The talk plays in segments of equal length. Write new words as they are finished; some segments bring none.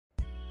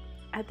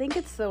I think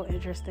it's so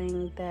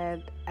interesting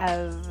that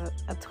as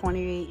a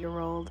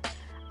 28-year-old,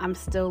 I'm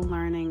still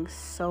learning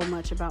so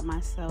much about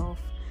myself.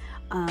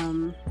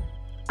 Um,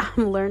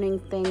 I'm learning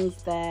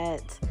things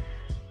that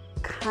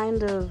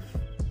kind of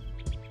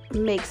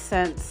make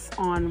sense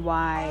on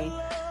why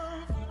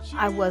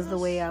I was the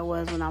way I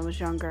was when I was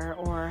younger,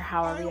 or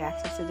how I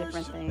reacted to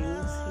different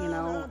things.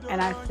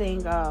 And I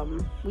think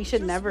we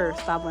should never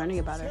stop learning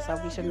about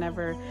ourselves. We should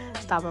never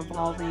stop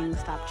evolving,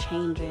 stop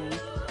changing.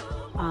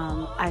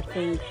 I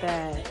think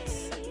that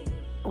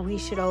we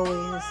should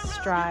always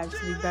strive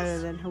to be better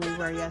than who we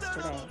were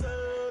yesterday.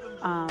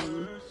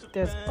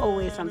 There's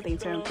always something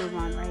to improve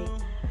on, right?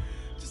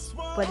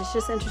 But it's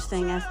just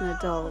interesting as an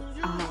adult,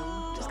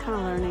 just kind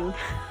of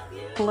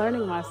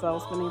learning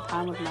myself, spending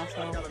time with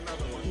myself,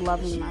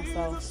 loving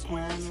myself,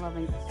 and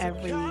loving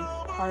every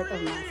part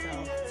of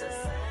myself,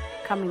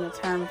 coming to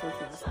terms with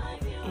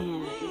myself.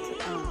 And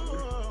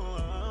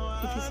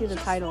if you see the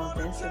title of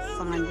this, it's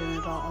Find an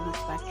Adult on the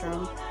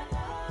Spectrum.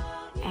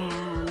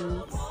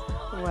 And,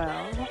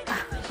 well,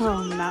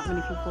 not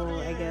many people,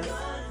 I guess,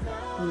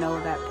 know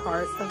that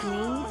part of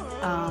me,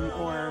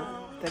 or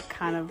the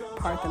kind of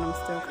part that I'm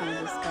still kind of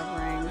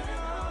discovering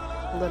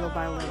little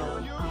by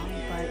little.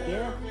 But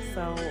yeah,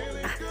 so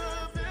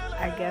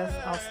I guess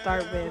I'll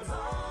start with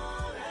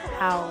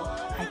how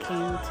I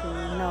came to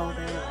know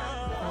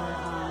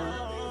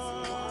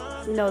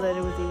that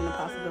it was even a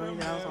possibility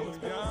that I was always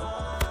special.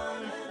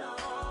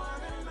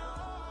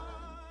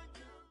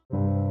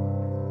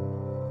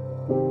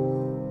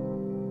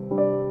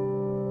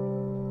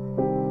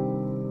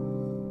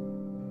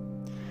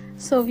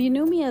 So if you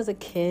knew me as a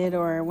kid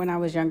or when I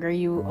was younger, I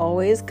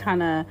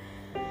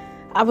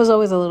was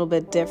always a little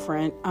bit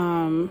different.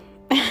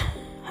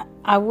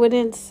 I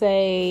wouldn't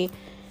say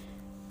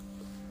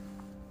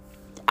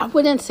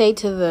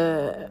to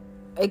the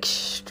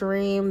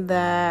extreme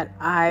that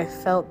I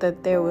felt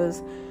that there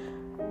was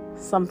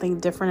something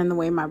different in the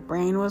way my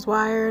brain was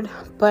wired,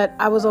 but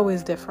I was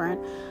always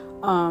different.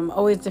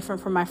 Always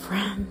different from my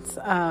friends.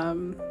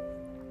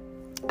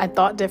 I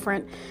thought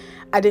different.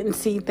 I didn't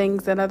see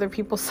things that other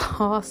people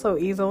saw so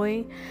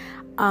easily.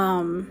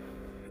 I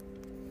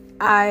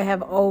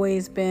have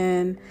always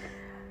been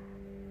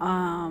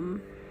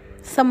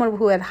someone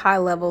who had high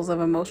levels of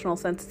emotional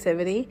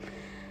sensitivity.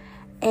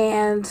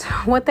 And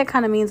what that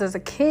kind of means as a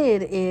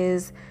kid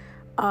is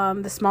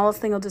the smallest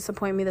thing will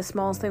disappoint me. The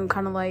smallest thing will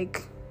kind of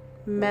like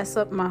mess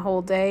up my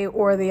whole day,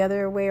 or the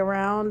other way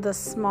around. The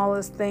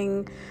smallest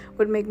thing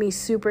would make me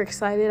super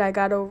excited. I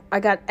got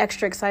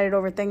extra excited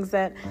over things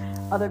that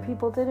other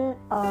people didn't.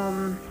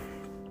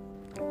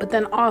 But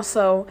then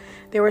also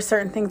there were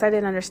certain things I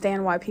didn't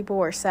understand why people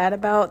were sad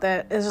about.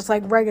 That is just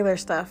like regular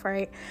stuff,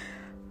 right?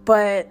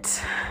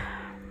 But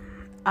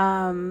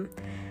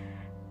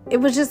it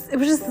was just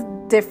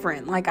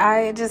different. Like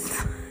I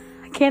just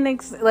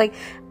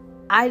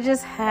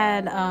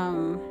had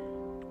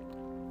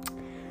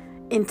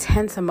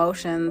intense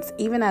emotions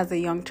even as a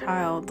young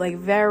child, like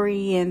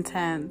very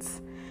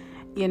intense,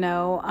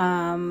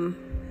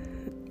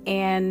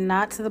 and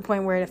not to the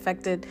point where it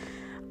affected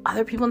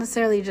other people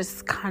necessarily,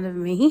 just kind of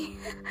me.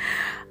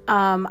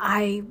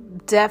 I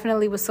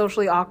definitely was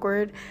socially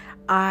awkward.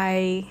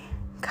 I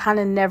kind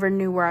of never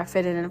knew where I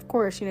fit in. And of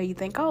course, you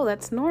think, oh,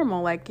 that's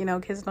normal. Like,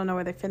 kids don't know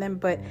where they fit in.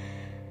 But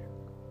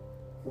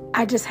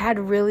I just had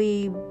a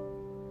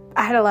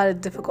lot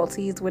of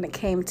difficulties when it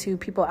came to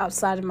people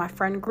outside of my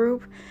friend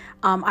group.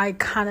 I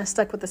kind of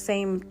stuck with the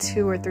same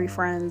 2 or 3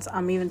 friends.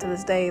 Even to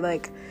this day,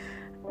 like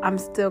I'm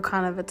still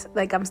kind of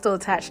I'm still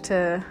attached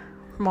to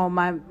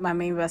my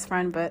main best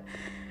friend, but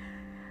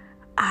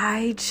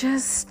I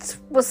just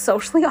was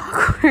socially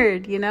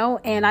awkward,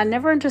 and I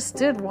never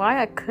understood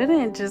why I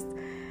couldn't just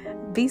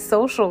be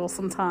social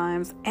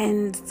sometimes.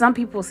 And some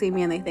people see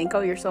me and they think,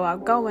 oh, you're so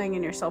outgoing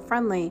and you're so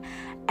friendly,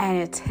 and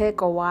it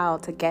took a while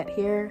to get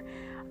here.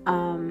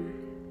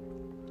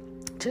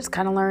 Just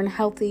kind of learn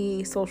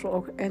healthy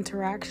social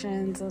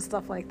interactions and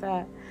stuff like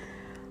that.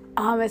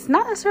 It's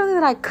not necessarily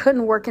that I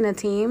couldn't work in a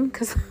team,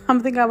 because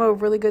I'm a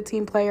really good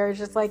team player. It's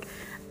just like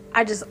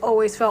I just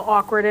always felt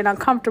awkward and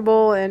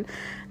uncomfortable, and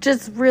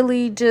just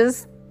really it's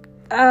just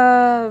like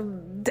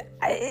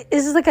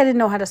I didn't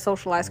know how to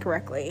socialize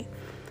correctly.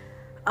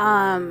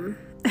 And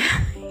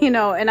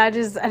I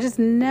just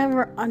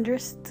never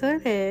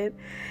understood it.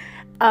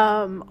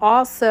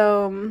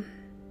 Also,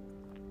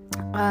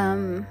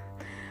 I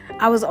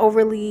was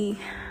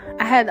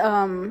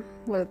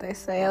what did they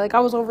say? Like I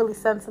was overly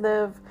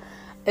sensitive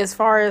as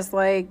far as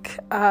like,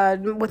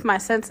 with my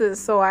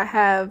senses. So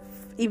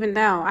even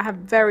now, I have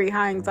very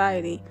high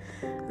anxiety,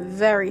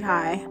 very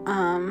high.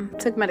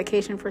 Took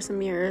medication for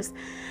some years.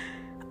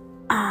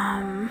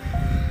 And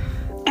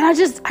I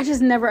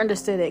just never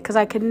understood it, because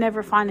I could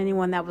never find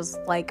anyone that was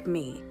like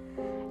me,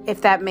 if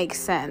that makes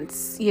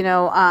sense.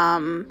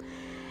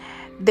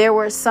 There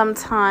were some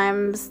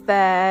times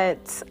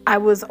that I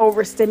was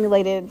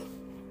overstimulated,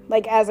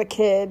 like as a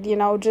kid,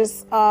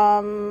 just, I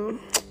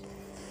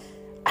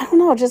don't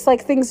know, just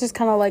like things just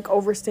kind of like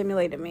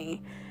overstimulated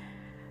me.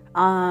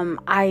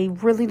 I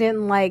really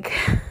didn't like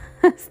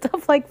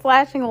stuff like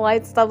flashing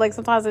lights, stuff like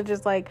sometimes it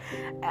just like,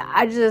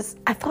 I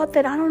thought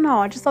that, I don't know,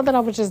 I just thought that I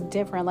was just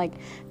different. Like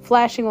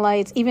flashing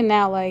lights, even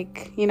now,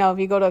 like, you know, if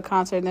you go to a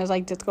concert and there's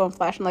like disco and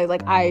flashing lights,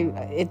 like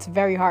it's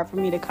very hard for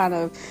me to kind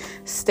of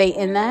stay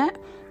in that.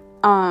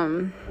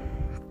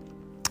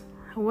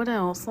 What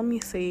else? Let me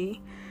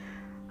see.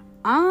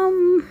 I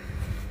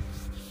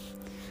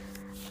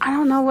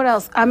don't know what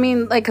else. I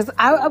mean, like, because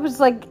I was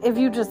like, if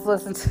you just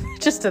listen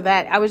to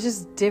that, I was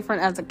just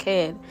different as a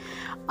kid.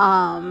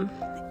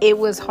 It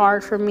was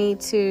hard for me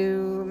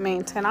to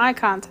maintain eye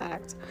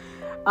contact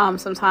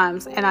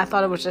sometimes. And I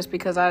thought it was just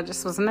because I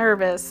just was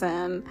nervous.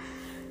 And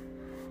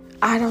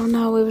I don't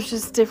know. It was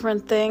just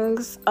different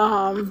things.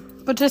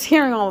 But just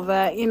hearing all of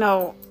that, you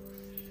know,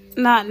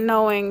 not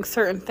knowing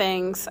certain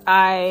things,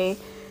 I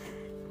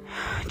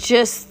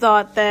just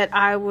thought that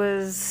I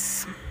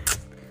was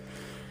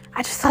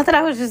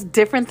just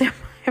different than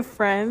my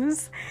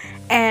friends,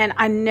 and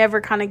I never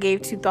kind of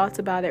gave two thoughts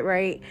about it,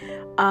 right?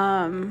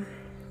 And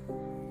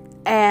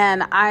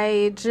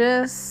I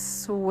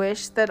just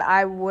wish that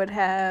I would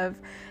have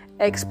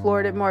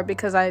explored it more,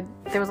 because there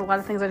was a lot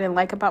of things I didn't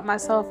like about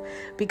myself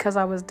because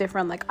I was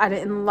different. Like, I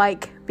didn't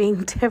like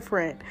being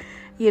different,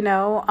 you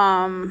know?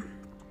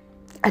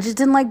 I just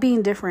didn't like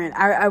being different.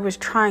 I was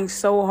trying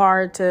so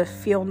hard to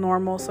feel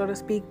normal, so to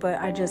speak, but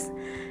I just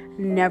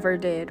never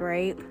did,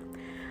 right?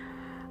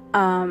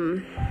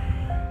 And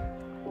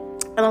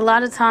a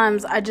lot of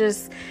times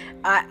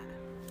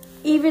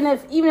even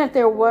if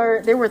there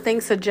were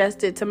things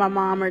suggested to my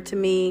mom or to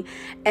me,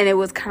 and it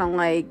was kind of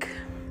like,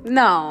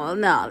 no,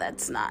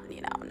 that's not,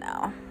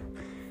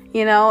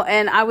 no,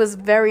 and I was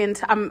very,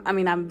 I'm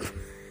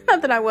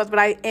not that I was, but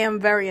I am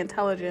very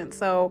intelligent.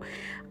 So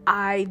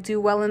I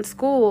do well in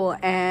school.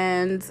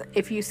 And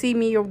if you see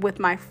me with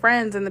my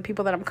friends and the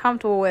people that I'm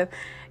comfortable with,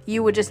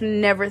 you would just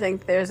never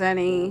think there's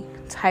any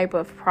type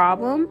of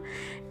problem.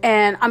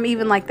 And I'm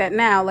even like that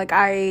now. Like,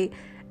 I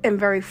am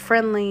very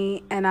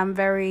friendly and I'm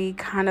very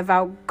kind of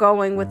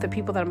outgoing with the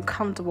people that I'm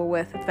comfortable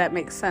with, if that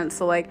makes sense.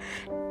 So like,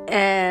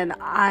 and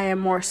I am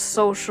more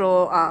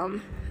social.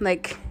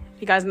 Like,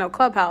 you guys know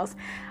Clubhouse.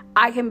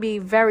 I can be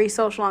very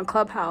social on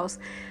Clubhouse,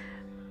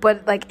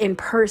 but like in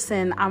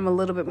person, I'm a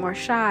little bit more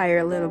shy or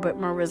a little bit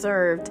more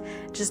reserved,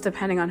 just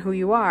depending on who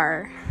you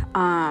are.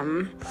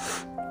 And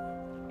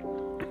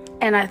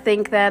I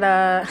think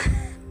that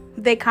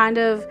they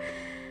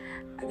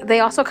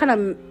also kind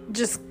of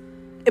just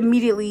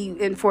immediately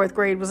in fourth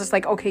grade was just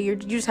like, okay, you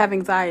just have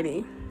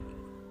anxiety,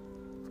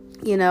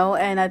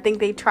 and I think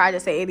they tried to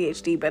say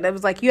ADHD, but it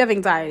was like, you have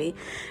anxiety.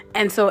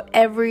 And so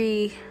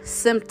every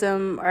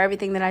symptom or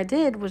everything that I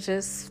did was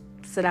just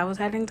said I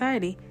had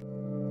anxiety.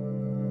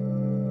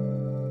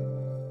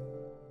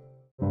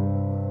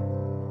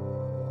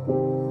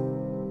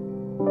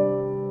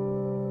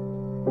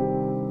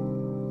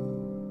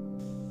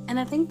 And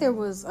I think there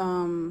was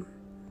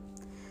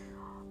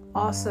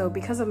also,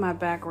 because of my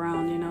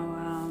background,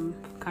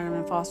 kind of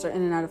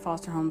in and out of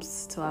foster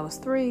homes till I was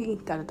 3,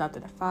 got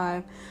adopted at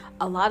 5.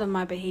 A lot of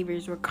my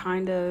behaviors were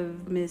kind of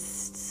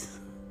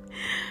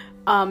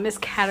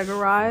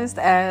miscategorized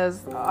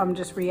as I'm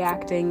just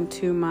reacting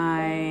to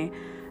my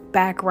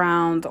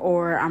background,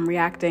 or I'm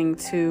reacting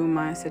to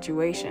my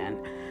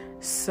situation.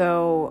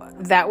 So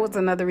that was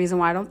another reason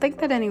why I don't think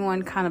that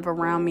anyone kind of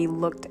around me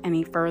looked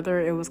any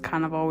further. It was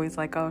kind of always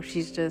like, oh,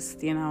 she's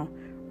just,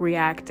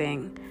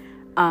 reacting.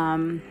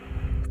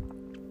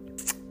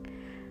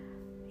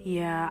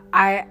 Yeah,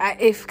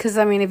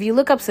 if you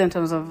look up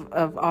symptoms of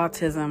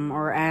autism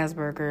or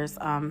Asperger's,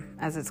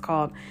 as it's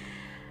called,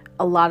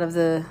 a lot of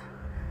you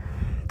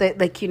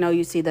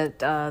see that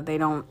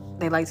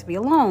they like to be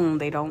alone,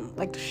 they don't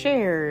like to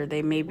share,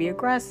 they may be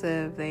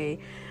aggressive, they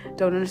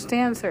don't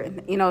understand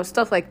certain,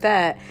 stuff like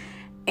that.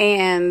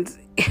 And,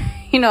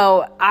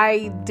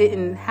 I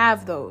didn't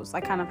have those.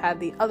 I kind of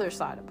had the other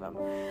side of them.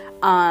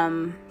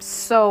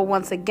 So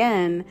once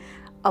again,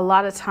 a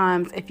lot of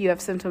times if you have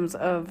symptoms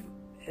of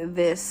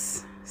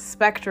this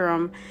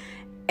spectrum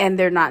and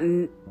they're not,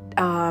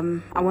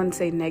 I wouldn't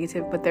say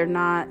negative, but they're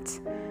not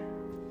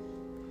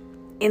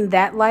in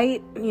that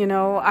light,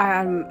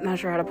 I'm not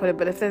sure how to put it,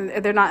 but if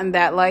they're not in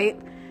that light,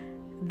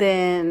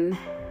 then,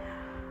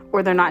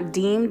 or they're not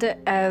deemed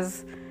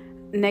as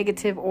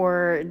negative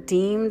or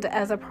deemed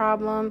as a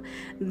problem,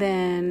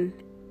 then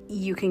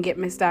you can get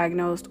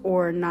misdiagnosed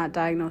or not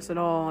diagnosed at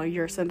all.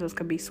 Your symptoms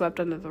could be swept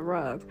under the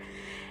rug.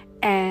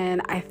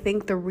 And I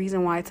think the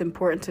reason why it's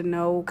important to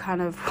know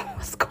kind of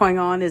what's going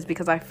on is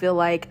because I feel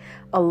like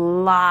a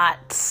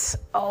lot,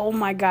 oh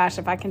my gosh,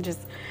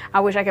 I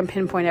wish I can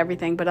pinpoint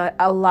everything, but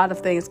a lot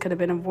of things could have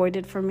been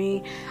avoided for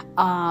me.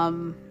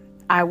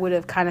 I would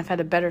have kind of had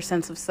a better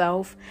sense of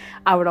self.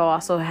 I would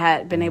also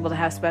have been able to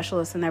have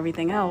specialists and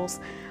everything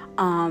else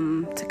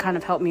to kind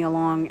of help me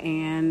along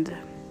and,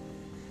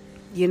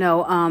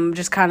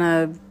 just kind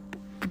of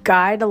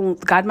guide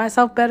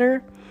myself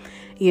better.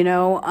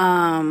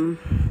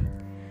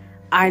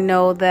 I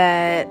know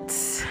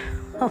that,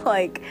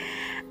 like,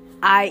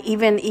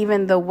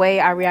 even the way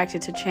I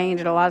reacted to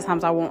change, and a lot of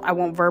times I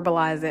won't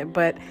verbalize it,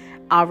 but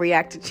I'll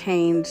react to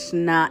change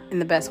not in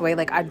the best way.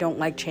 Like, I don't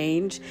like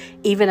change.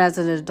 Even as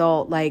an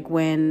adult, like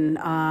when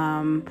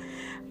I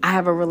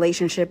have a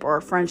relationship or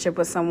a friendship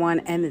with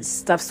someone and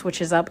stuff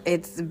switches up,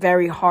 it's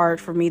very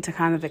hard for me to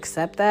kind of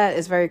accept that.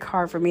 It's very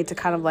hard for me to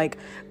kind of like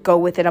go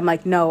with it. I'm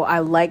like, no, I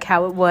like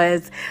how it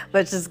was.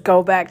 Let's just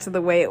go back to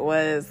the way it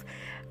was.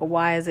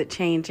 Why is it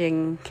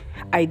changing?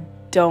 I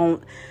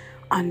don't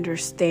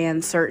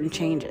understand certain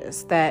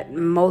changes that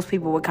most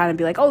people would kind of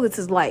be like, oh, this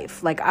is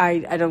life. Like, I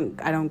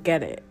don't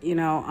get it,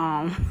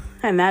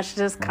 and that's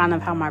just kind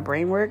of how my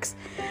brain works.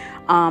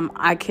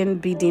 I can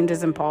be deemed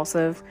as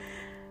impulsive,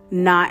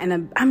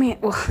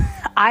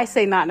 I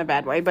say not in a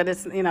bad way, but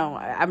it's,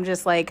 I'm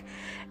just like,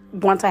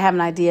 once I have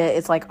an idea,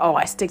 it's like, oh,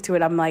 I stick to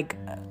it. I'm like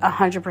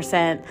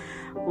 100%,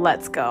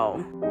 let's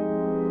go.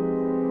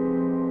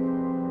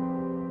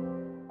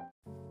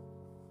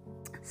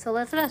 So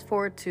let's fast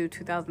forward to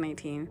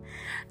 2018.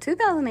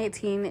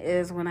 2018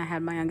 is when I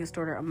had my youngest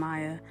daughter,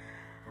 Amaya.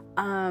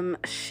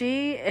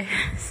 She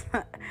is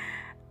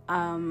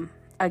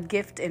a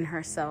gift in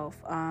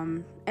herself.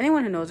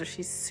 Anyone who knows her,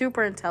 she's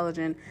super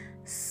intelligent,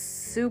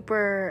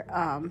 super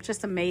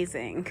just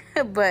amazing.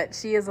 But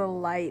she is a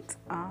light.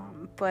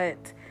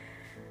 But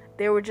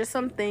there were just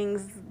some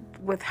things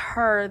with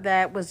her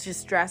that was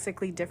just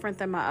drastically different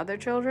than my other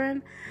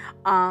children.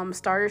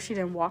 She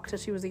didn't walk till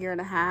she was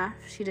 1.5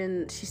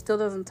 years. She still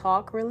doesn't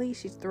talk really.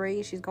 She's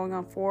 3, she's going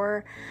on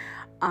 4.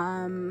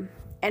 And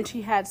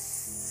she had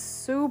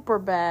super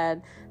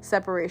bad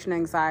separation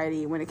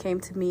anxiety when it came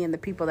to me and the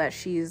people that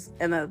she's,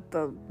 and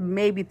the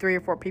maybe 3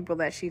 or 4 people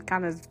that she's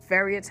kind of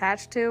very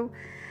attached to.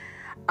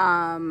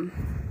 And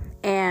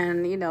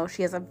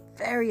she has a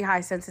very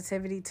high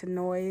sensitivity to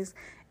noise,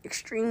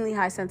 extremely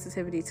high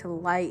sensitivity to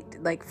light.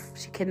 Like,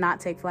 she cannot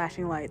take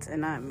flashing lights,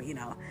 and I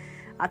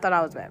thought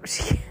I was bad, but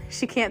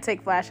she can't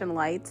take flashing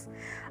lights.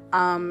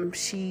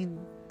 She's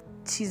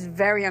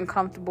very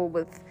uncomfortable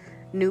with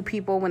new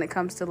people when it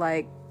comes to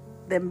like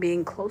them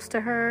being close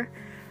to her.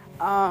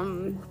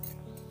 And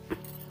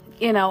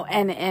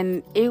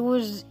it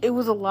was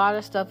a lot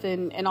of stuff,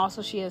 and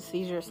also she has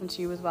seizures since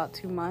she was about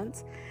 2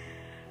 months.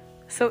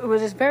 So it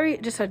was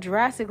just a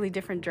drastically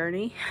different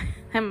journey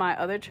than my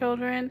other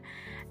children.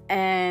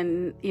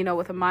 And,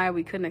 with Amaya,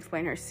 we couldn't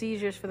explain her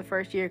seizures for the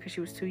first year because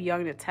she was too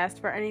young to test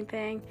for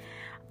anything.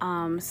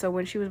 So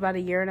when she was about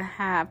 1.5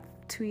 years,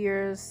 2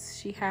 years,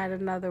 she had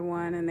another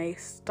one, and they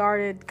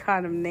started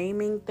kind of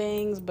naming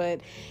things,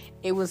 but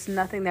it was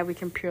nothing that we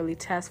can purely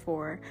test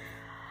for.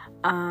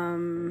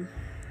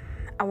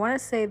 I want to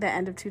say the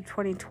end of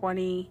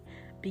 2020,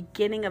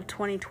 beginning of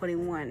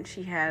 2021,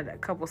 she had a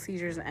couple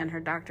seizures, and her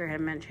doctor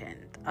had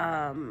mentioned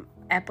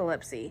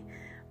epilepsy.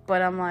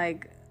 But I'm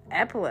like,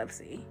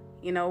 epilepsy?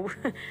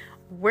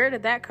 Where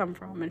did that come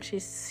from? And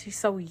she's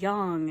so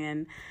young,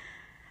 and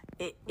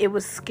it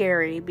was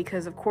scary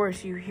because, of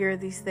course, you hear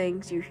these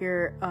things, you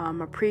hear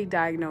a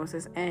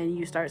pre-diagnosis, and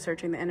you start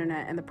searching the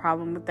internet, and the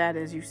problem with that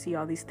is you see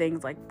all these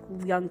things like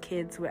young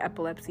kids with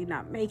epilepsy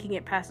not making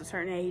it past a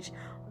certain age,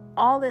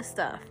 all this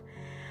stuff.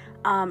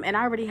 And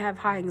I already have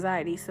high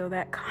anxiety, so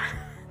that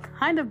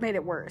kind of made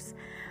it worse.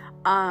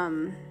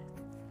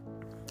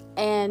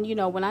 And,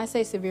 when I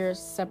say severe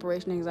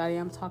separation anxiety,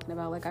 I'm talking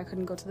about, like, I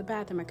couldn't go to the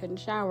bathroom. I couldn't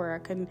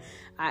shower.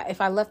 If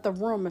I left the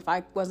room, if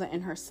I wasn't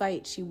in her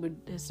sight, she would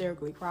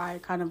hysterically cry,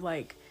 kind of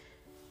like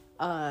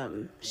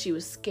she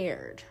was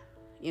scared.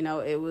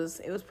 It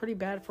was pretty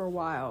bad for a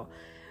while.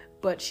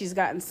 But she's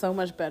gotten so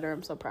much better.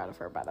 I'm so proud of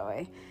her, by the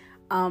way.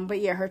 But,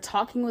 yeah, her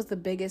talking was the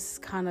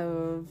biggest kind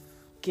of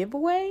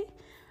giveaway.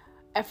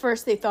 At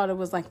first, they thought it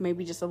was, like,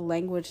 maybe just a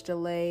language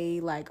delay,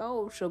 like,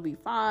 oh, she'll be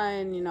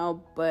fine,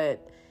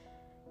 but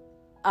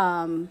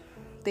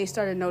they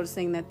started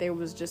noticing that there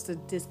was just a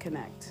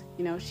disconnect.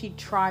 She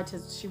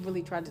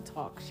really tried to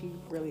talk. She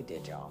really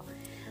did, y'all.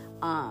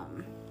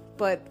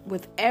 But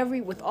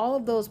with all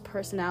of those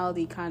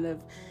personality kind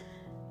of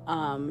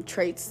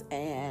traits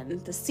and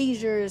the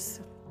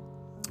seizures,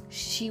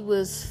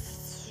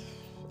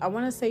 I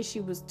want to say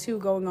she was 2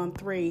 going on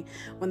 3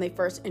 when they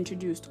first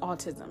introduced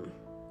autism.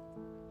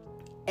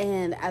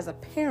 And as a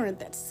parent,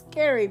 that's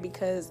scary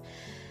because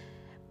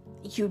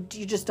you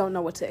just don't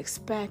know what to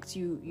expect.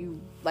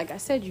 You like I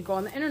said, you go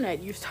on the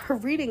internet, you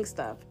start reading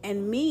stuff.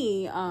 And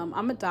me,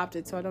 I'm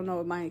adopted, so I don't know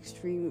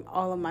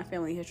all of my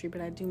family history, but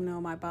I do know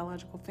my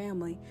biological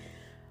family.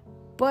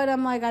 But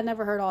I'm like, I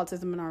never heard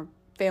autism in our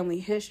family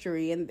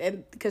history, and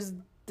because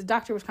the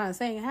doctor was kind of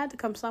saying it had to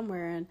come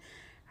somewhere, and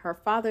her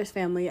father's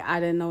family, I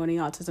didn't know any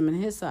autism in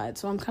his side.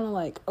 So I'm kind of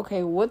like,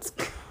 okay,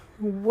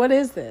 what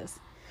is this?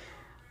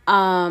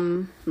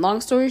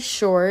 Long story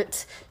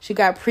short, she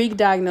got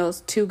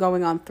pre-diagnosed 2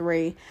 going on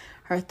 3.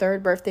 Her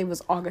 3rd birthday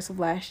was August of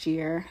last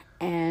year,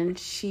 and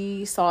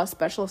she saw a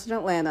specialist in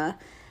Atlanta.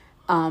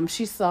 And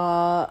she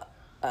also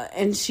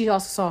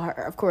saw her,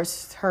 of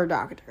course, her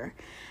doctor.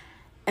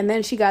 And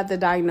then she got the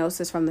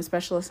diagnosis from the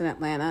specialist in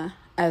Atlanta,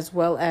 as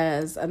well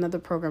as another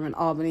program in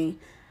Albany.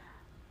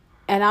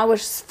 And I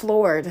was just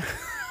floored.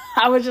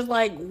 I was just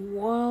like,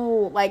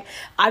 whoa. Like,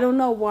 I don't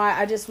know why.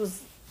 I just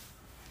was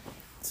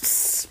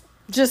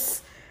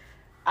just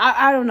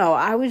I don't know.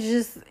 I was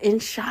just in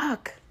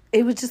shock.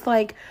 It was just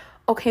like,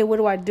 okay, what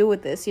do I do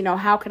with this?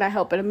 How can I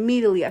help? And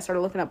immediately I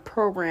started looking up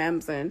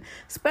programs and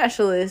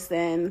specialists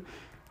and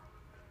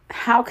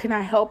how can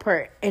I help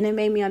her? And it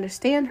made me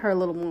understand her a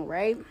little more,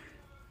 right?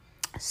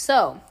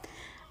 So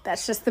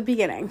that's just the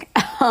beginning.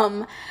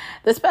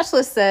 The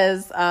specialist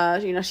says,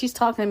 she's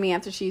talking to me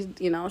after she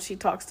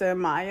talks to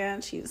Maya,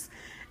 and she's,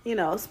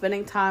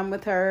 spending time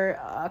with her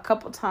a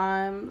couple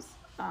times.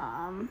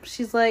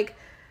 She's like,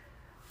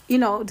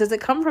 does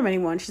it come from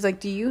anyone? She's like,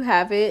 do you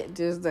have it?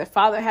 Does the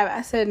father have it?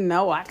 I said,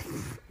 no,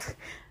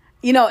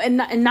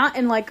 and not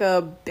in like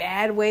a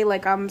bad way,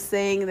 like I'm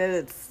saying that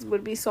it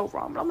would be so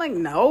wrong. But I'm like,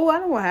 no, I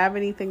don't have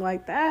anything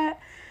like that.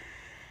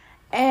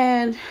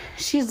 And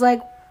she's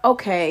like,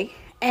 okay.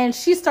 And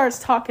she starts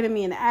talking to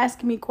me and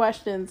asking me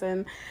questions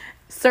and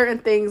certain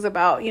things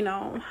about,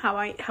 how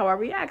I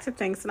react to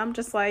things. And I'm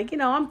just like,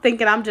 I'm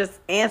thinking I'm just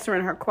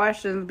answering her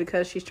questions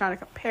because she's trying to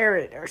compare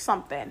it or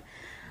something.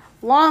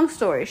 Long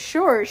story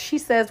short, she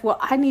says, well,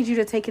 I need you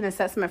to take an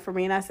assessment for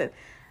me. And I said,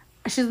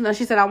 she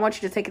said, I want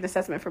you to take an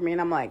assessment for me.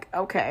 And I'm like,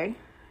 okay.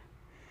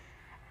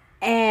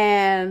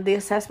 And the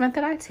assessment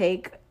that I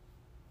take,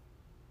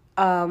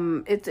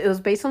 it was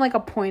based on like a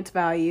points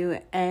value,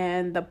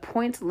 and the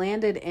points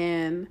landed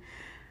in,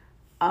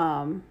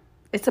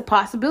 it's a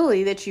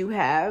possibility that you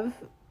have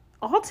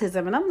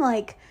autism. And I'm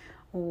like,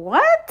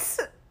 what?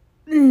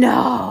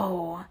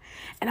 No.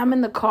 And I'm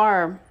in the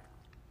car.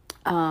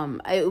 I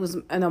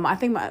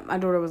think my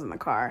daughter was in the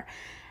car,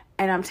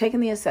 and I'm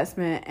taking the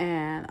assessment,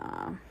 and,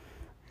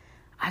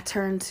 I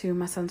turned to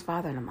my son's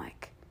father and I'm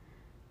like,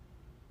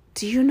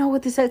 do you know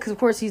what this is? Because of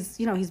course he's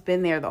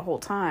been there the whole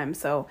time.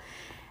 So,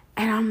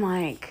 and I'm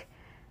like,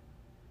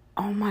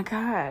 oh my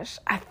gosh,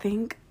 I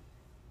think,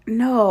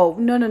 no.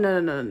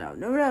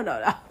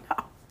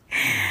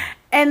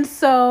 And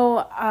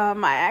so,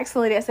 I asked the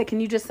lady, I said, can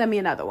you just send me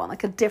another one,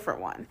 like a different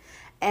one?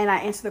 And I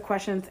answer the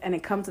questions and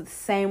it comes the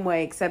same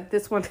way, except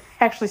this one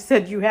actually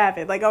said you have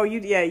it. Like, oh, you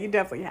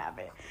definitely have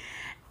it.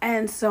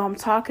 And so I'm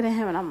talking to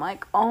him and I'm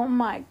like, oh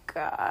my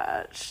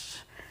gosh,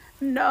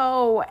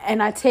 no.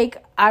 And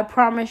I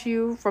promise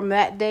you, from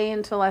that day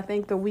until I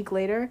think the week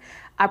later,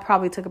 I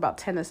probably took about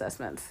 10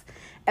 assessments,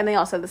 and they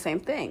all said the same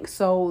thing.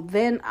 So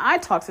then I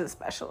talked to the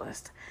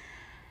specialist,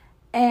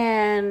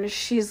 and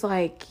she's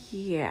like,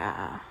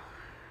 yeah.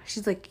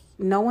 She's like,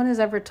 no one has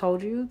ever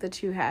told you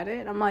that you had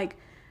it? I'm like,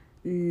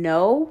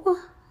 no.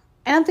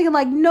 And I'm thinking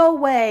like, no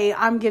way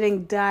I'm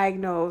getting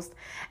diagnosed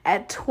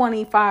at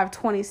 25,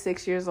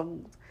 26 years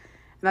old.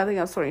 And I think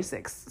I was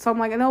 26. So I'm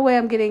like, no way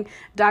I'm getting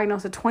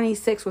diagnosed at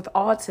 26 with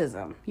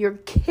autism. You're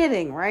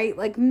kidding, right?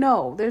 Like,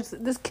 no, there's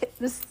this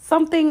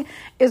something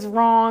is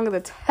wrong. The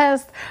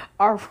tests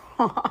are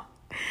wrong.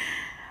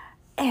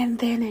 And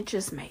then it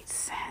just made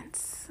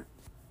sense.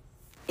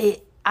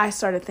 I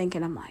started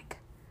thinking, I'm like,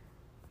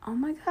 oh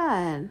my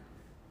God.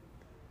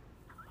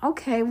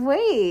 Okay,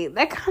 wait,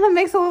 that kind of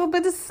makes a little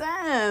bit of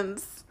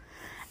sense.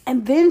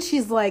 And then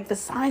she's like, the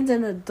signs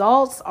in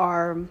adults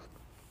are,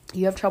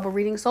 you have trouble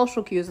reading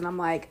social cues. And I'm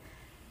like,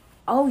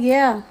 oh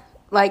yeah.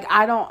 Like,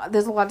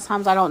 there's a lot of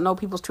times I don't know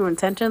people's true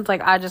intentions.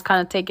 Like, I just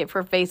kind of take it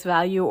for face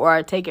value, or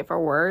I take it for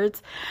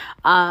words.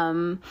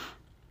 I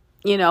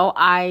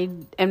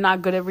am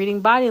not good at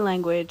reading body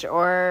language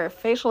or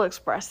facial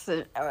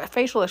expressions.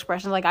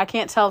 Like, I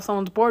can't tell if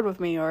someone's bored with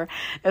me or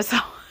if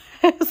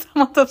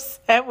someone's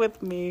upset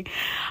with me.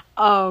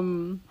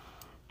 I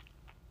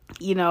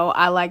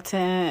like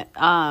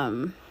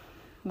to,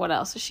 what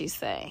else does she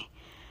say?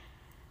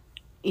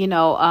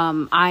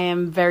 I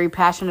am very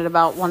passionate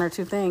about one or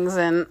two things,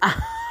 and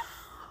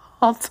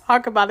I'll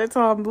talk about it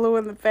till I'm blue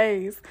in the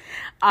face.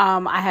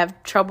 I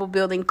have trouble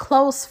building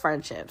close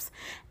friendships,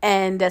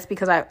 and that's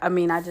because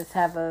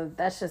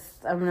that's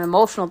just an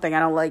emotional thing.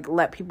 I don't like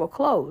let people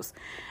close.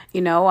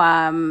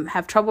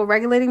 Have trouble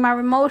regulating my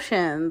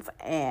emotions,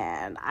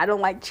 and I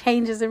don't like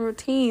changes in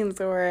routines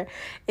or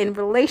in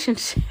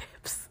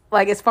relationships.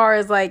 Like, as far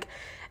as like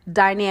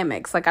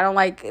dynamics, like I don't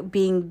like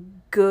being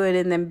good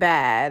and then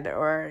bad,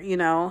 or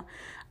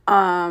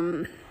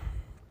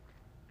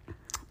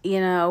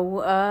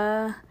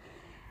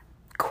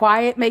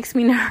quiet makes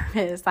me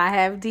nervous. I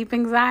have deep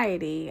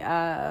anxiety.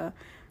 I'm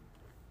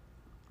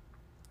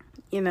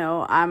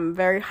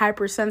very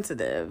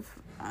hypersensitive.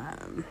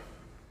 I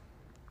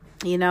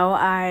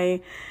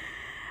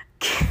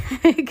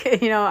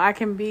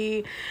can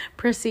be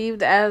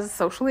perceived as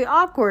socially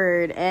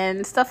awkward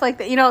and stuff like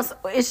that.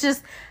 It's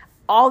just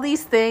all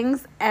these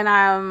things, and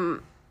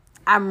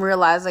I'm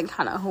realizing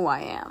kind of who I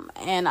am,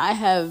 and I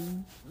have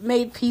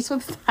made peace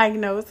with the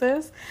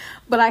diagnosis.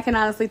 But I can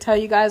honestly tell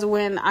you guys,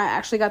 when I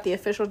actually got the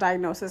official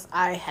diagnosis,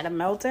 I had a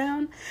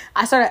meltdown.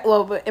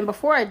 And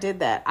before I did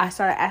that, I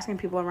started asking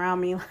people around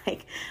me,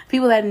 like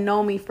people that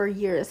know me for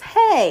years,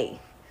 hey,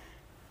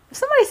 if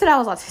somebody said I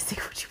was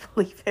autistic, would you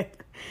believe it?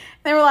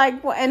 They were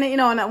like, well, and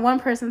and one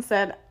person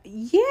said,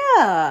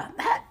 yeah,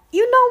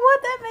 you know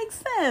what, that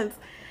makes sense.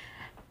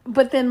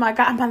 But then my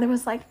godmother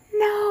was like,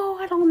 no,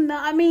 I don't know.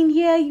 I mean,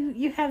 yeah,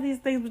 you have these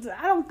things, but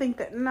I don't think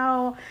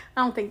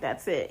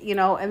that's it,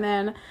 And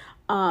then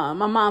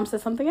My mom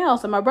said something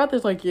else, and my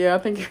brother's like, yeah, I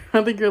think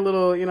you're a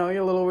little, you're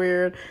a little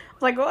weird. I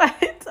was like,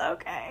 what?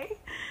 Okay.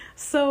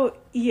 So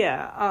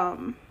yeah,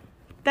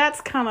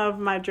 that's kind of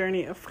my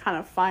journey of kind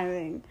of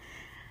finding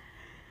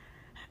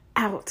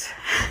out.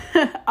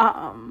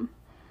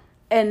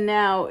 And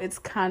now it's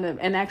kind of,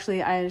 and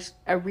actually I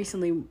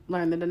recently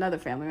learned that another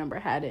family member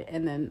had it.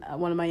 And then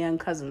one of my young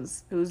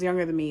cousins who's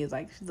younger than me he's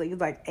like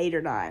 8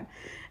 or 9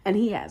 and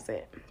he has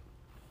it.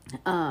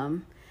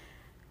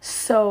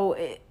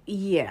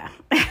 Yeah.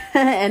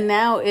 And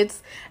now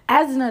it's,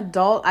 as an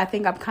adult, I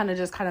think I'm kind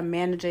of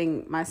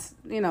managing my,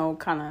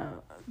 kind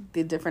of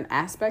the different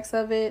aspects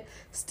of it,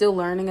 still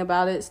learning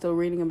about it, still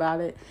reading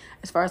about it.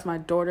 As far as my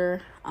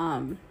daughter,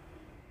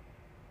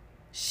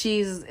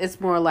 it's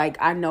more like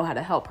I know how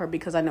to help her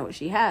because I know what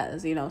she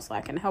has, so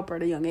I can help her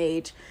at a young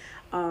age.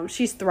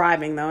 She's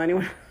thriving though.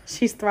 Anyway,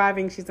 she's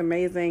thriving. She's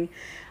amazing.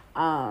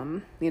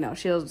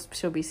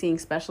 She'll be seeing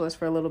specialists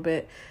for a little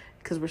bit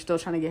because we're still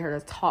trying to get her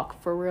to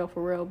talk for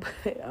real.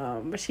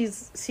 But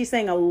she's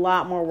saying a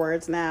lot more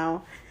words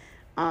now.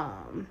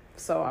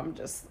 So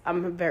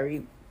I'm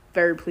very,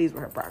 very pleased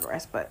with her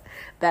progress, but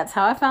that's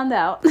how I found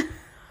out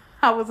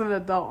I was an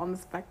adult on the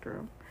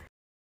spectrum.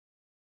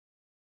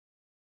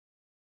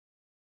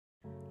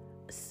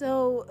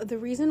 So the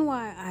reason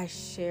why I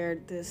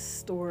shared this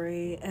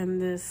story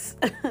and this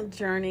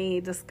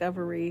journey,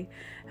 discovery,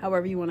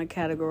 however you want to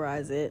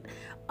categorize it,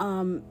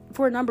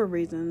 for a number of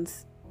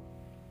reasons.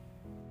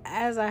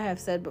 As I have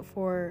said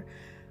before,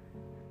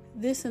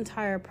 this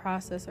entire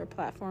process or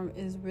platform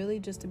is really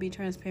just to be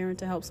transparent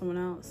to help someone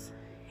else.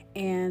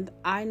 And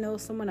I know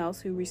someone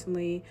else who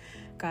recently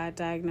got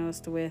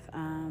diagnosed with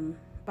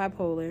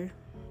bipolar.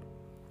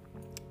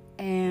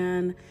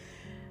 And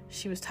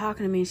she was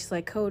talking to me and she's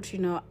like, Coach,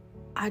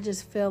 I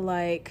just feel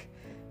like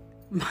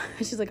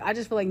she's like, I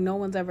just feel like no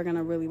one's ever going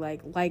to really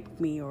like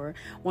me or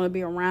want to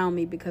be around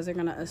me because they're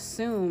going to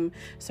assume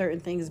certain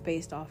things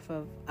based off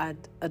of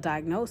a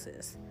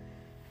diagnosis.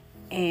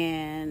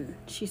 And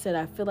she said,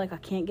 I feel like I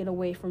can't get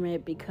away from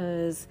it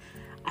because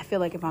I feel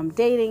like if I'm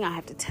dating, I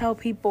have to tell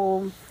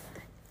people.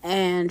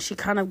 And she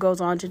kind of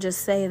goes on to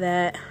just say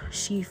that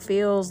she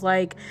feels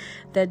like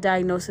that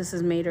diagnosis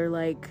has made her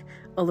like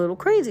a little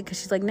crazy because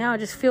she's like, now I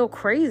just feel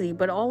crazy,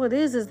 but all it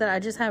is that I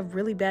just have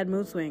really bad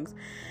mood swings.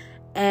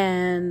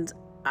 And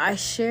I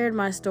shared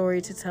my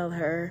story to tell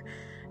her,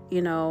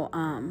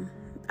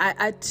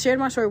 I shared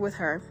my story with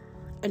her,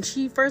 and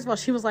she, first of all,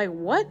 she was like,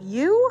 what,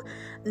 you?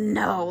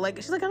 No, like,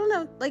 she's like, I don't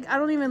know, like, I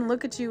don't even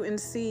look at you and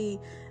see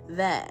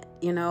that,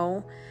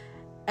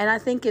 and I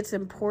think it's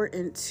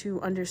important to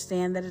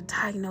understand that a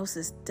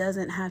diagnosis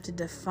doesn't have to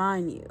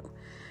define you.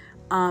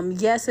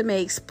 Yes, it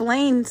may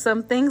explain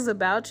some things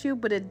about you,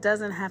 but it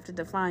doesn't have to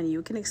define you.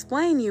 It can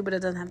explain you, but it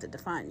doesn't have to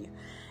define you.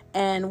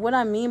 And what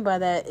I mean by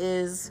that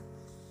is,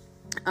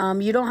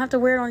 you don't have to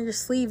wear it on your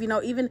sleeve,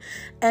 even,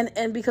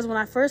 and because when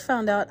I first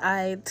found out,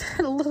 I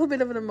had a little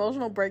bit of an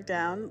emotional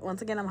breakdown.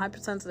 Once again, I'm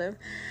hypersensitive.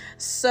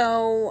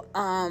 So,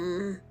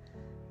 and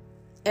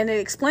it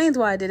explains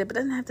why I did it, but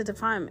it doesn't have to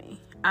define me.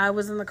 I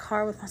was in the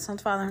car with my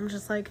son's father. I'm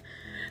just like,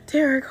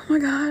 Derek, oh my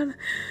God.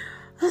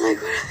 I was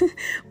like,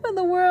 what in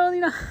the world,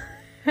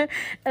 And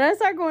I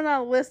started going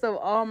on a list of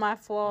all my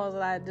flaws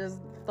that I just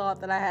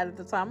thought that I had at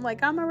the time. I'm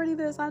like, I'm already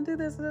this, I do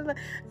this,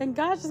 and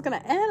God's just going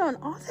to add on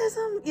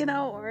autism,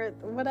 or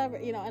whatever,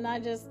 and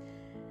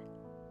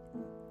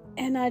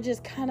I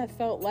just kind of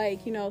felt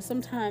like,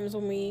 sometimes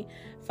when we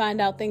find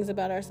out things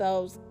about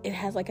ourselves, it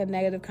has like a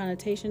negative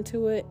connotation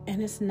to it,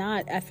 and it's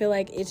not. I feel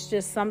like it's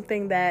just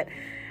something that,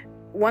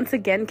 once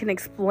again, can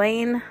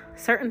explain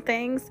certain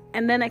things,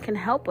 and then it can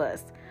help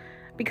us.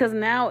 Because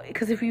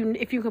if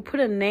you could put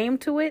a name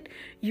to it,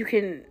 you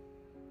can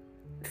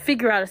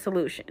figure out a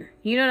solution.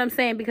 You know what I'm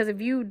saying? Because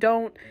if you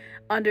don't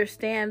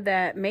understand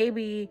that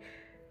maybe,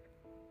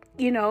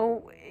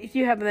 if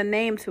you have the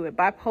name to it,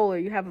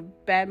 bipolar, you have a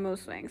bad mood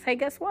swings. Hey,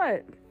 guess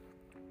what?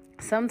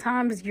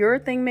 Sometimes your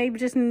thing may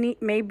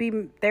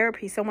be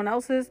therapy. Someone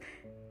else's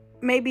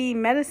may be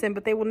medicine,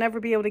 but they will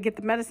never be able to get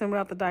the medicine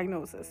without the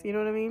diagnosis. You know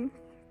what I mean?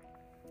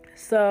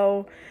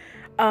 So,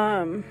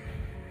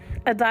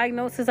 a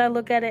diagnosis, I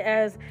look at it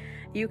as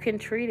you can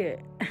treat it.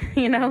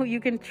 You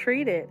can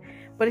treat it.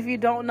 But if you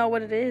don't know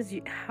what it is,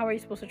 how are you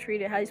supposed to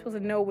treat it? How are you supposed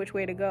to know which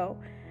way to go?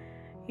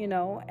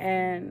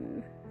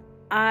 And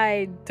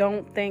I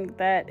don't think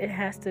that it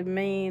has to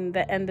mean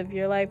the end of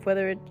your life,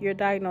 whether your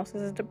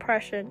diagnosis is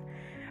depression,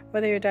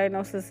 whether your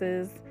diagnosis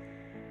is,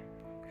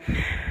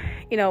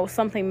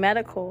 something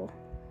medical.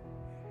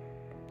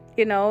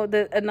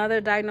 Another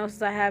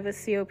diagnosis I have is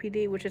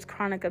COPD, which is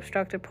chronic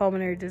obstructive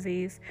pulmonary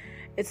disease.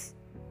 It's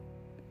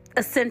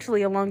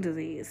essentially a lung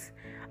disease.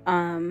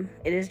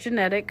 It is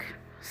genetic,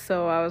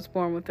 so I was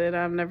born with it.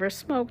 I've never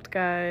smoked,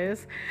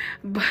 guys.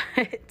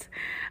 But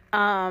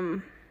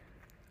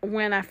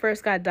when I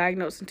first got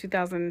diagnosed in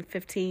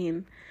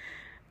 2015,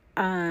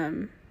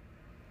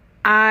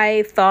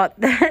 I thought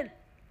that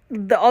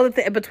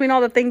between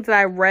all the things that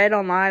I read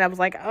online, I was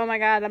like, oh my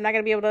God, I'm not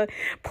going to be able to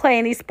play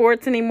any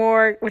sports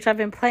anymore, which I've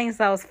been playing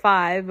since I was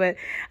 5, but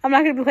I'm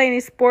not going to be playing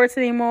any sports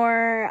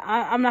anymore.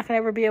 I'm not going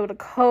to ever be able to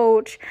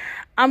coach.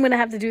 I'm going to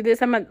have to do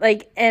this.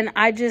 And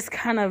I just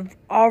kind of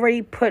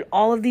already put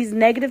all of these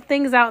negative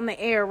things out in the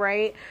air,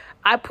 right?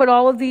 I put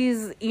all of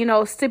these,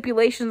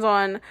 stipulations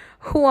on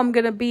who I'm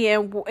going to be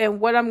and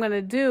what I'm going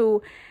to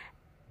do,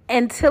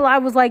 until I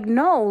was like,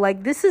 no,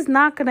 like, this is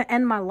not going to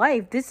end my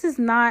life. This is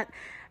not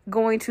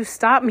going to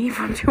stop me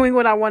from doing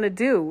what I want to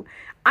do.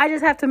 I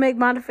just have to make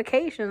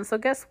modifications. So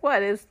guess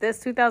what? It's this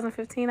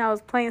 2015. I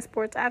was playing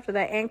sports after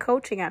that and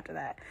coaching after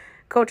that.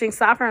 Coaching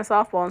soccer and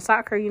softball. And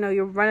soccer,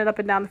 you're running up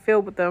and down the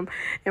field with them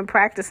and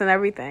practice and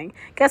everything.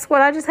 Guess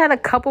what? I just had a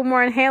couple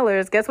more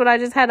inhalers. Guess what? I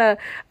just had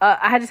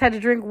to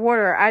drink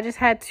water. I just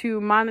had to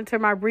monitor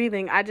my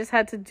breathing. I just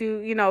had to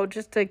do,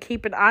 just to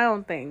keep an eye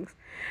on things.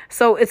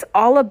 So it's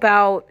all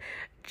about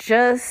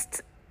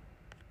just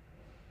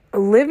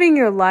living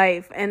your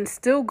life and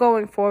still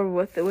going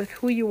forward with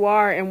who you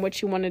are and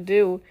what you want to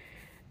do.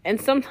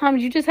 And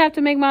sometimes you just have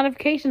to make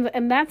modifications,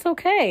 and that's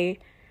okay.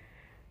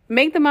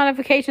 Make the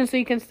modifications so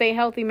you can stay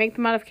healthy. Make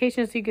the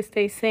modifications so you can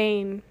stay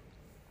sane.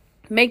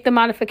 Make the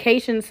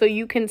modifications so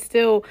you can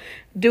still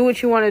do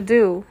what you want to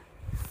do.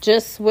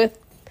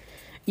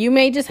 You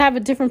may just have a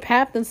different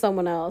path than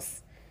someone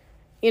else.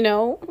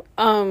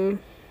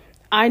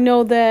 I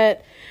know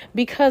that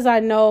because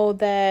I know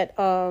that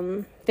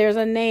there's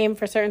a name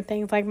for certain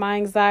things like my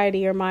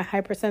anxiety or my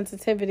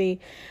hypersensitivity,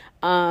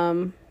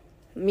 when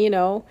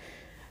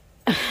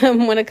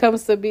it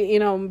comes to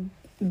being,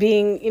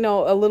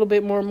 a little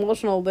bit more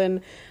emotional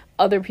than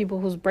other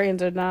people whose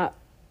brains are not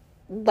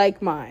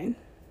like mine,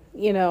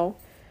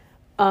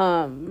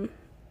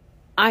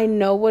 I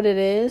know what it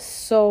is,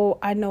 so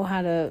I know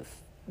how to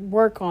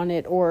work on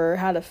it or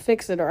how to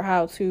fix it or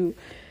how to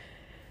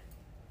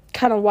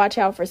kind of watch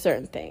out for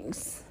certain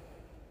things.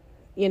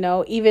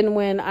 Even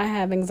when I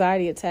have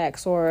anxiety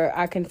attacks or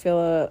I can feel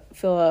a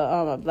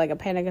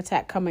panic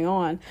attack coming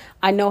on,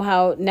 I know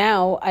how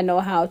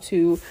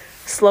to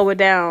slow it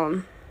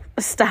down,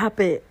 stop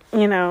it,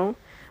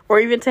 or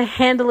even to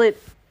handle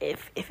it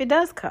if it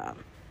does come.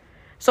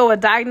 So a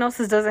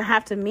diagnosis doesn't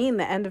have to mean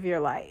the end of your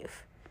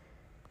life.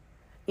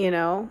 It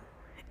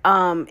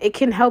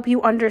can help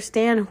you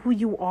understand who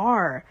you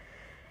are,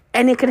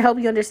 and it can help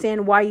you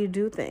understand why you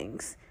do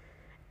things.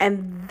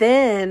 And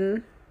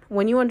then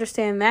when you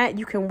understand that,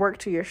 you can work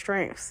to your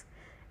strengths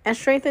and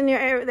strengthen the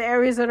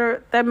areas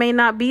that may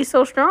not be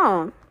so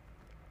strong.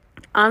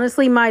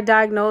 Honestly, my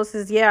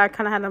diagnosis, I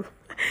kind of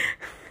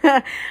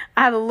had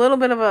I had a little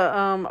bit of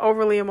a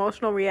overly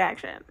emotional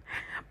reaction.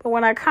 But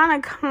when I kind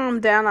of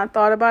calmed down, I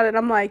thought about it.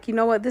 I'm like, you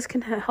know what? This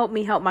can help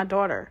me help my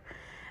daughter.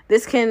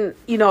 This can,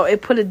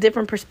 it put a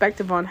different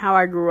perspective on how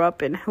I grew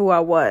up and who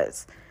I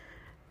was.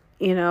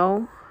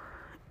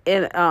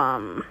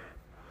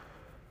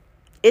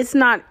 It's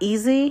not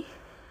easy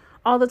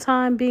all the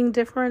time being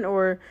different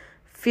or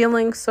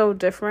feeling so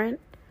different.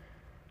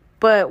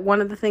 But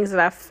one of the things that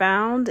I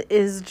found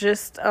is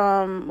just,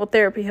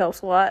 therapy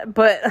helps a lot.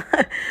 But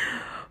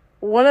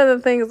one of the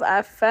things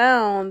I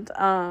found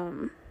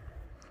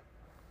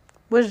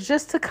was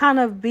just to kind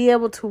of be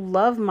able to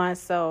love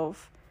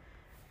myself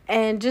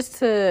and just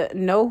to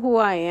know who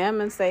I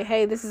am and say,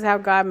 hey, this is how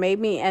God made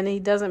me, and he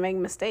doesn't make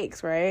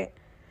mistakes, right?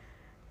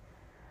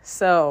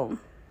 So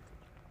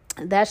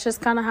that's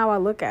just kind of how I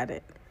look at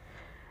it.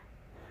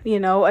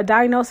 A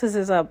diagnosis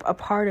is a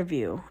part of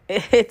you.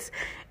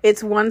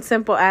 It's one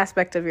simple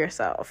aspect of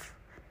yourself.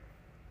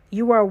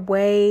 You are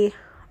way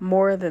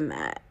more than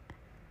that.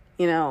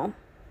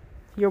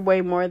 You're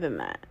way more than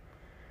that.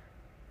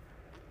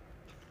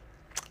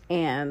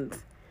 And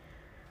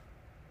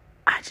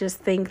I just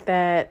think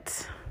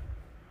that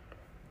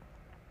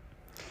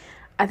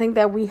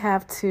we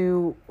have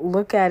to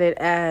look at it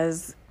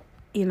as,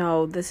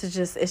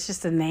 it's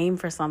just a name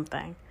for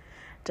something.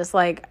 Just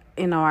like,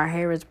 our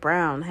hair is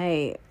brown.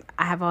 Hey,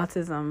 I have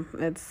autism.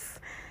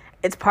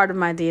 It's part of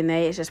my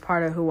DNA. It's just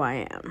part of who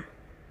I am,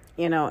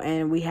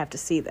 and we have to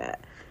see that.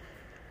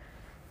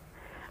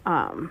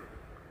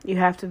 You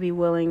have to be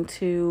willing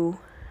to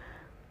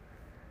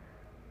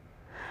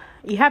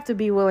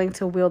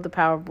wield the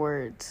power of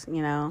words,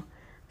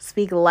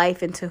 speak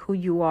life into who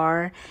you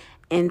are,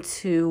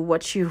 into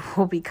what you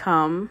will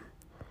become,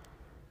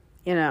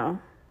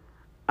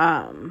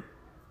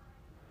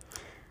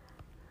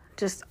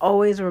 just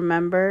always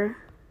remember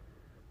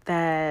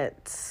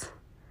that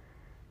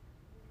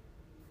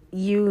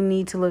you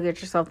need to look at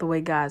yourself the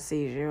way God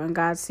sees you, and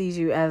God sees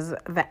you as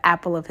the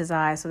apple of his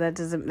eye. So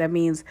that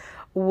means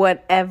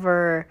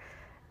whatever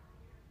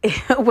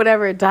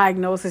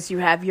diagnosis you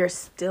have, you're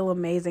still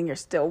amazing. You're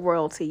still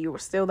royalty. You are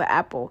still the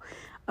apple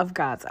of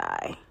God's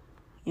eye,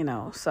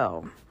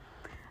 so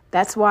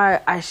that's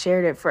why I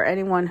shared it for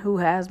anyone who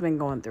has been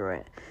going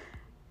through it,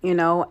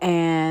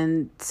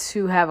 and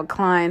to have a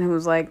client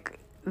who's like,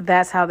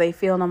 that's how they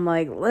feel. And I'm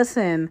like,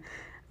 listen,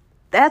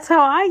 that's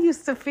how I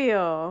used to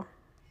feel.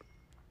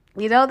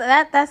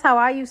 That's how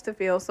I used to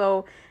feel.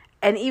 So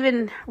And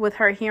even with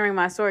her hearing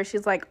my story,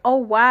 she's like, oh,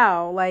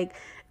 wow. Like,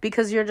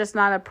 because you're just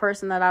not a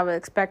person that I would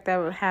expect that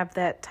would have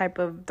that type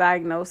of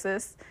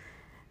diagnosis,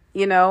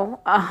 you know?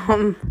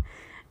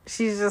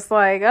 She's just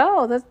like,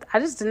 oh, I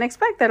just didn't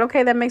expect that.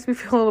 Okay, that makes me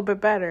feel a little bit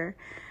better.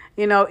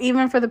 You know,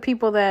 even for the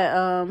people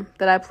that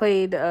I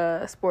played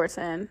sports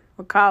in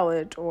or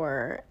college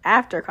or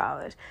after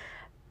college,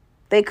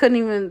 they couldn't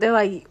even, they're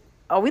like,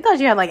 oh, we thought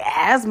you had like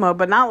asthma,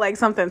 but not like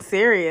something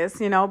serious,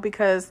 you know,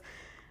 because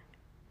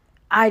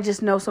I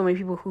just know so many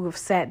people who have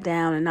sat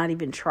down and not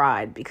even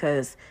tried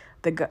because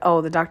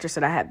the doctor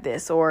said I had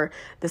this, or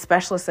the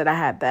specialist said I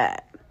had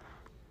that,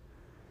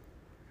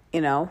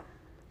 you know.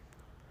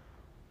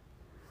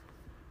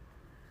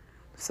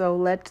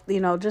 So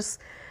just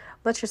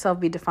let yourself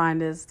be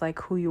defined as like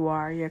who you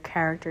are, your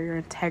character, your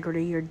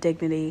integrity, your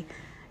dignity,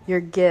 your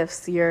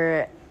gifts,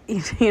 your,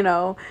 you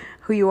know,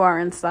 who you are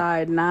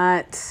inside,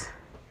 not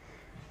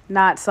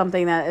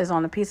something that is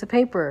on a piece of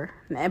paper.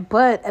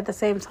 But at the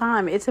same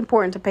time, it's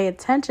important to pay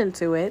attention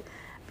to it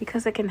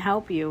because it can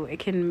help you. It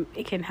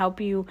can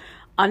help you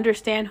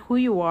understand who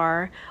you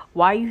are,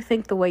 why you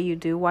think the way you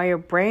do, why your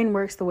brain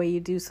works the way you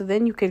do. So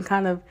then you can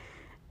kind of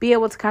be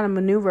able to kind of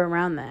maneuver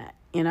around that,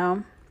 you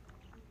know?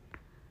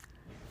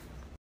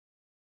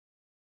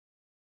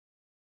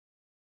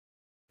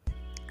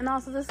 And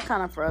also, this is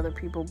kind of for other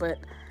people, but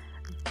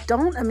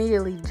don't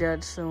immediately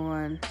judge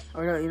someone,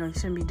 or, you know, you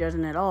shouldn't be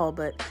judging at all,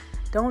 but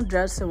don't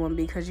judge someone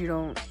because you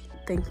don't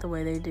think the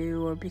way they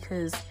do, or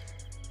because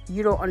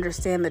you don't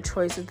understand the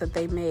choices that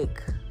they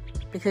make,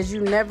 because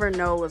you never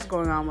know what's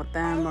going on with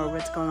them or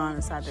what's going on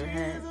inside their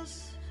head.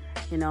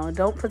 You know,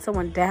 don't put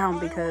someone down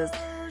because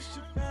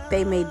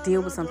they may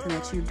deal with something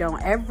that you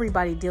don't.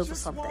 Everybody deals with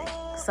something.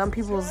 Some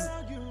people's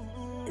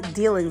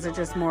dealings are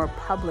just more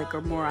public or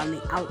more on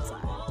the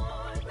outside.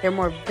 They're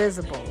more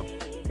visible.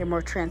 They're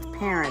more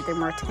transparent. They're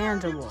more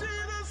tangible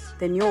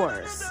than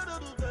yours.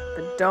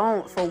 But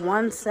don't for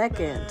 1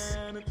 second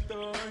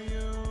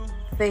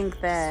think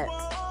that,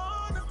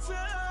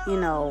 you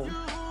know,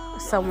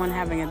 someone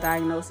having a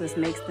diagnosis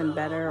makes them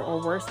better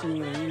or worse than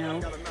you, you know.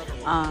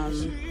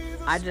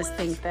 I just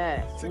think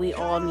that we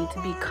all need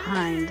to be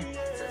kind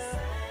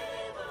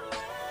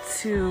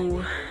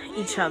to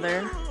each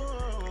other,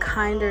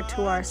 kinder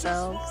to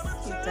ourselves,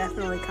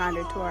 definitely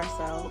kinder to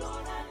ourselves.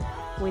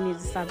 We need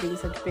to stop being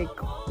such big,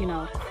 you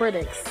know,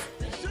 critics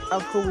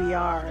of who we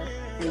are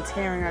and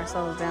tearing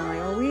ourselves down like,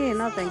 oh, we ain't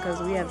nothing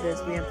because we have this,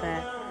 we have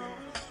that.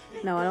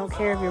 No, I don't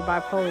care if you're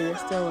bipolar, you're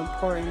still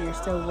important, you're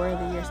still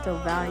worthy, you're still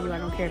valued. I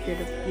don't care if you're,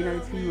 you know,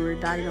 if you were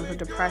diagnosed with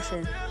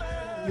depression,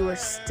 you are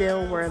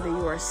still worthy,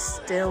 you are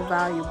still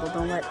valuable.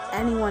 Don't let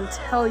anyone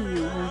tell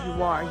you who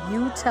you are.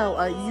 You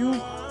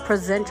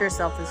present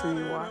yourself as who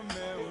you are.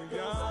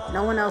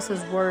 No one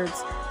else's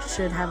words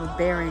should have a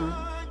bearing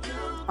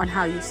on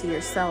how you see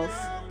yourself,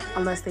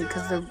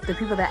 because the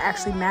people that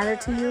actually matter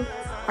to you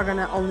are going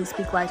to only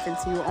speak life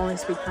into you, only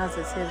speak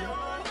positive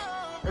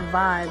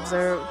vibes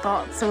or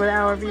thoughts or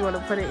however you want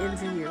to put it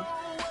into you.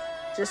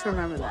 Just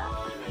remember that.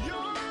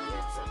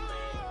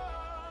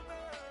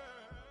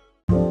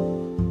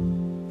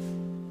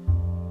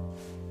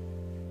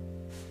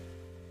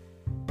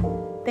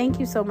 Thank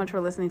you so much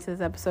for listening to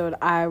this episode.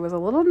 I was a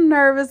little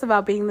nervous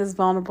about being this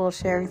vulnerable,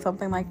 sharing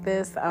something like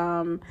this.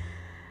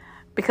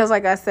 Because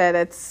like I said,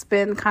 it's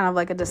been kind of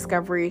like a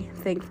discovery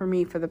thing for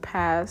me for the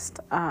past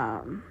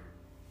like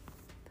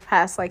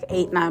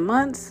 8-9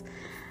 months.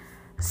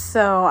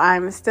 So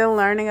I'm still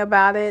learning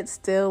about it,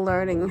 still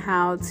learning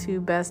how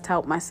to best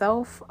help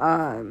myself,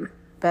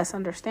 best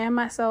understand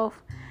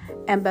myself,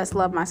 and best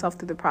love myself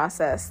through the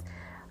process.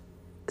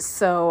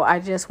 So I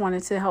just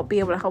wanted to be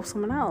able to help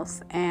someone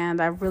else.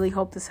 And I really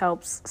hope this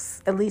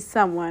helps at least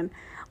someone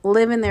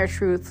live in their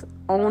truth,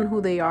 own who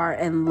they are,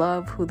 and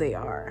love who they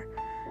are.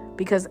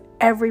 Because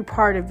every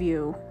part of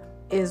you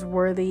is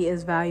worthy,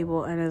 is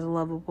valuable, and is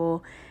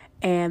lovable.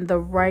 And the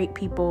right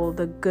people,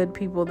 the good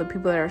people, the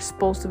people that are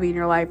supposed to be in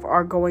your life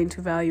are going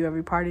to value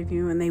every part of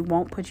you. And they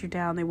won't put you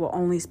down. They will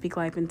only speak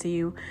life into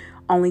you,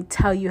 only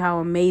tell you how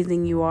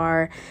amazing you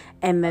are.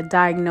 And the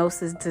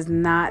diagnosis does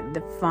not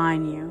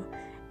define you.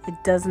 It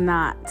does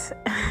not.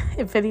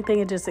 If anything,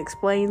 it just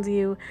explains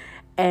you.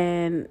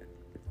 And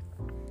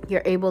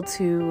you're able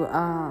to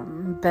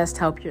best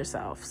help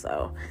yourself.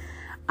 So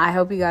I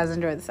hope you guys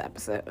enjoyed this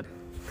episode.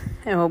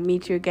 And we'll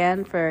meet you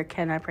again for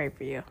Can I Pray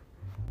For You?